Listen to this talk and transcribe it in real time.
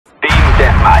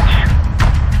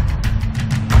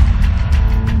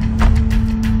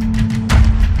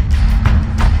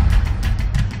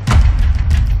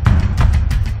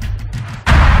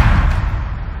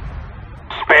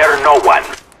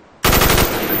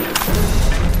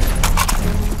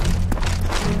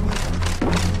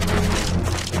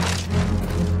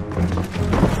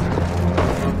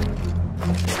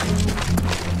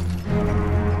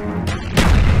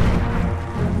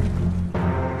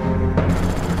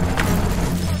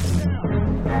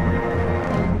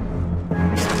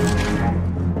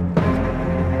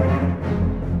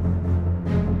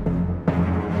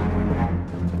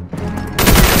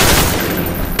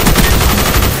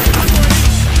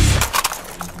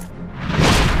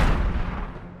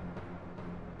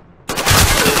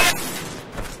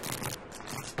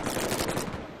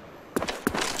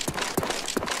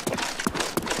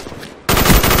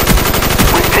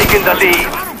lead.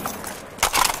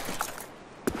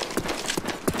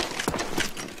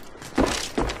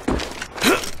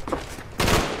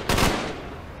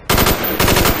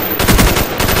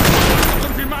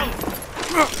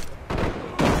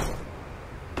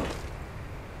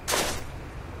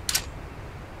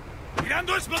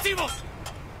 ¡Tirando explosivos!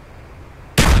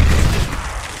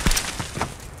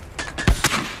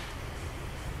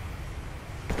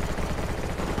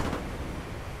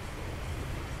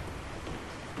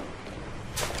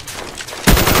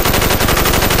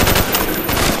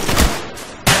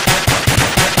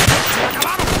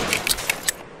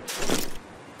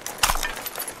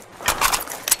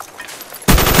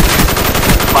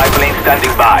 Spy plane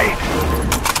standing by.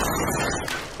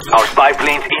 Our spy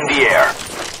plane's in the air.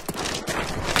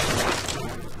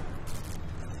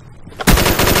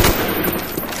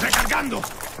 ¡Recargando!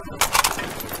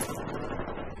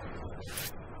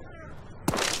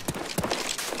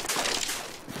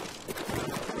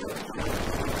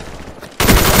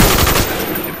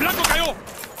 ¡El blanco cayó!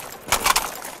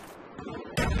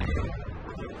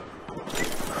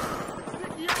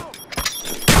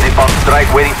 Napalm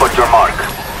strike waiting for your mark.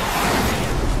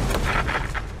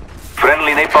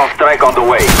 Friendly napalm strike on the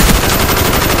way.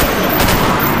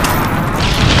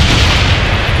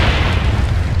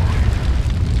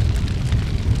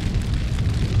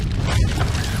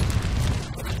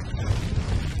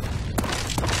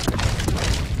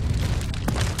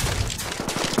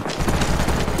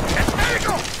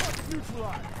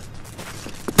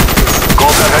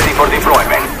 Cobra ready for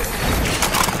deployment.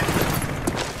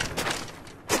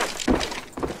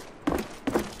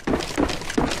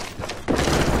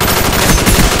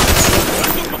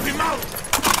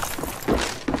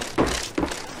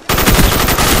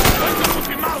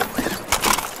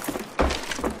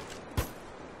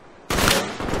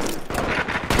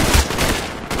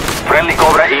 Friendly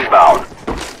Cobra inbound.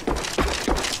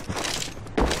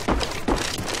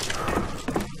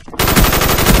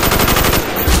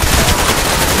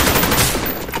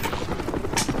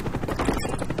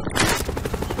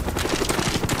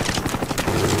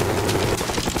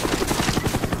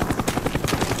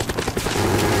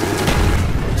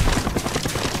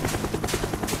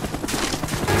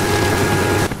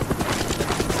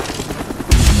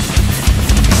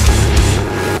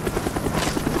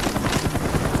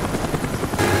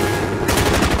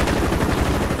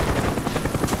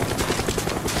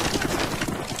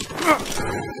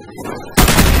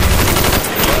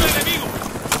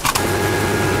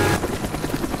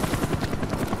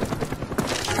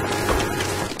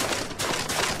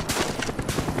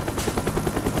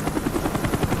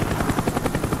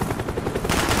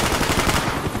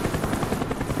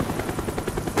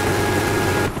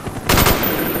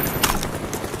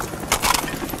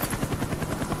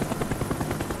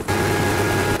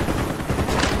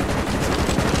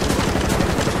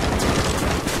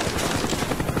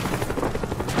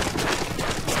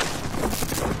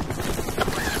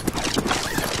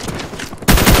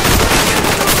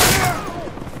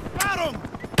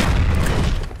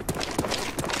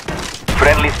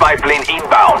 Friendly spy plane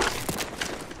inbound.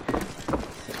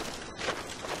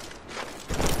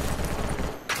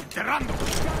 ¡Cerrando!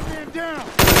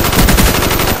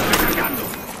 ¡Recargando!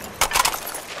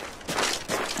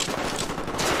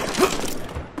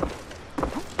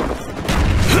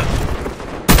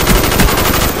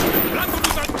 ¡Blanco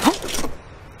brutal!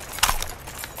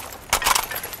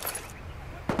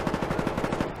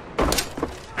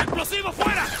 ¡Explosivo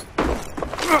fuera!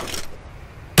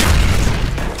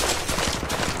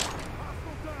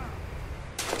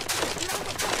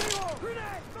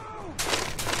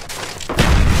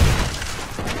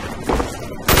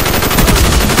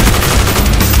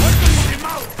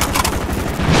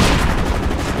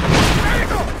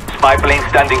 Spy plane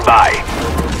standing by.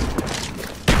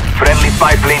 Friendly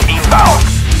spy plane inbound.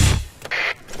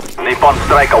 Napalm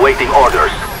strike awaiting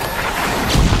orders.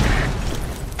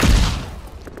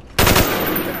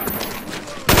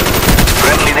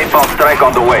 Friendly napalm strike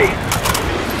on the way.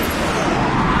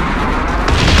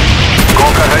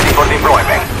 Cobra ready for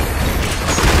deployment.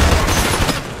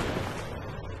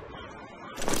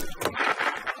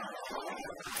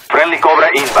 Friendly Cobra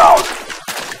inbound.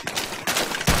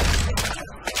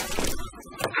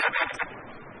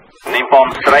 Napalm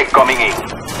strike coming in.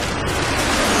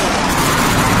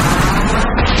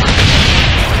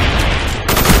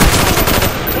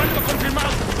 ¡Puerto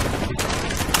confirmado!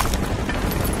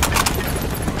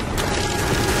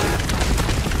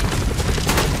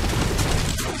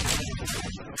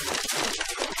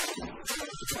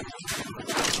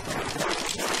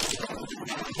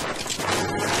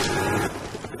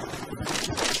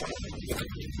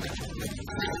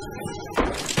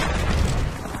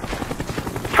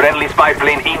 spy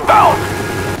plane inbound.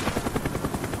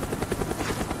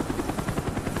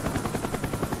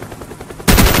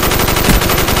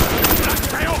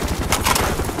 ¡Cayó!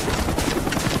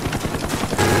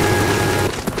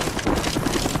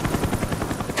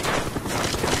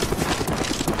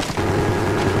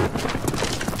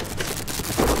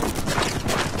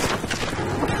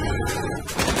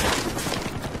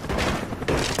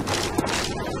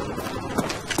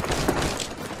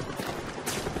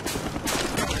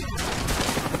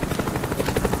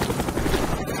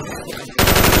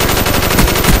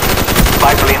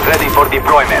 Spy plane ready for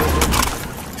deployment.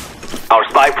 Our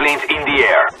spy plane's in the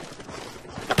air.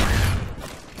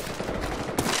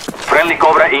 Friendly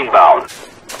Cobra inbound.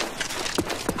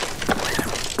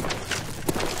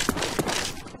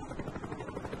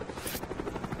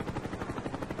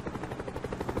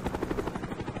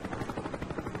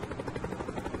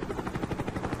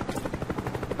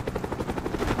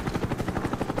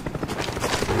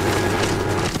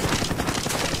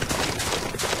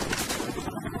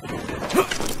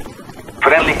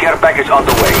 Friendly care package on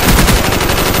the way.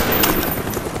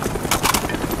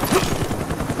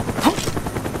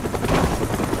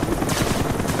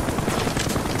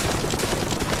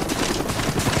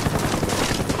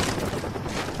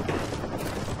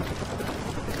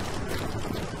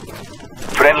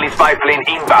 Friendly spy plane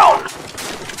inbound.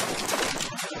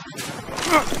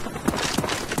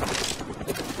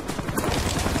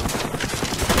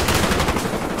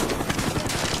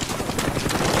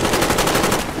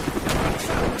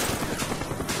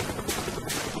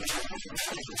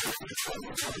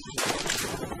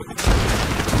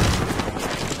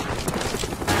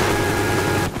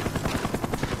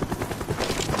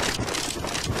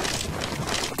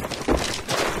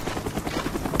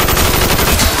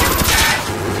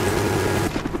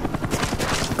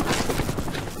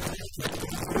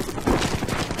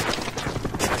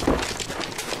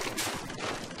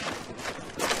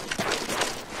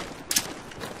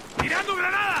 ¡Tirando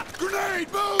granada! Grenade,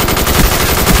 move!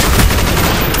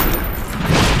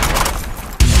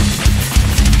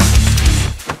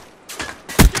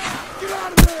 Get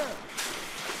out of there!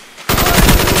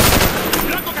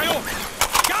 ¡Blanco cayó!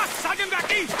 ¡Gas! ¡Salgan de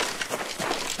aquí!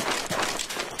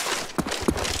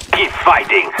 Keep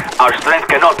fighting. Our strength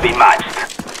cannot be matched.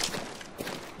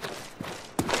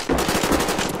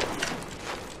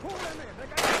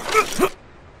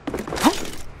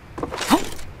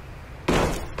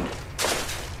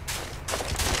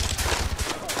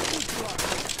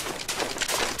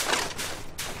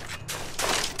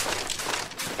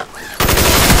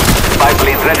 Spy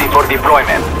plane ready for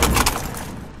deployment.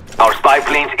 Our spy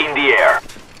plane's in the air.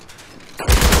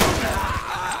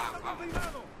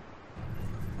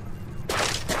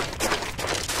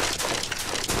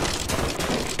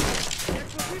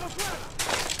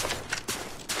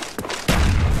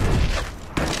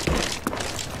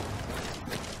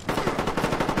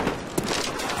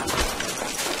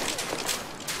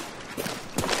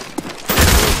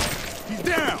 He's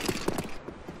down!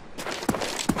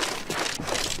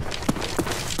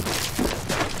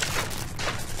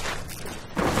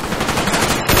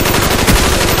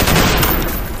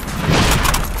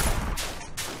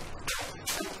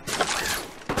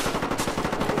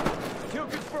 Kill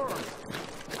confirmed.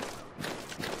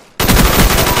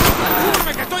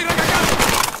 ¡Cúbreme que estoy recargando!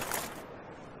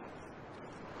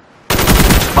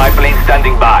 Spy plane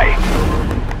standing by.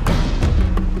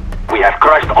 We have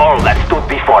crushed all that stood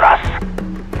before us.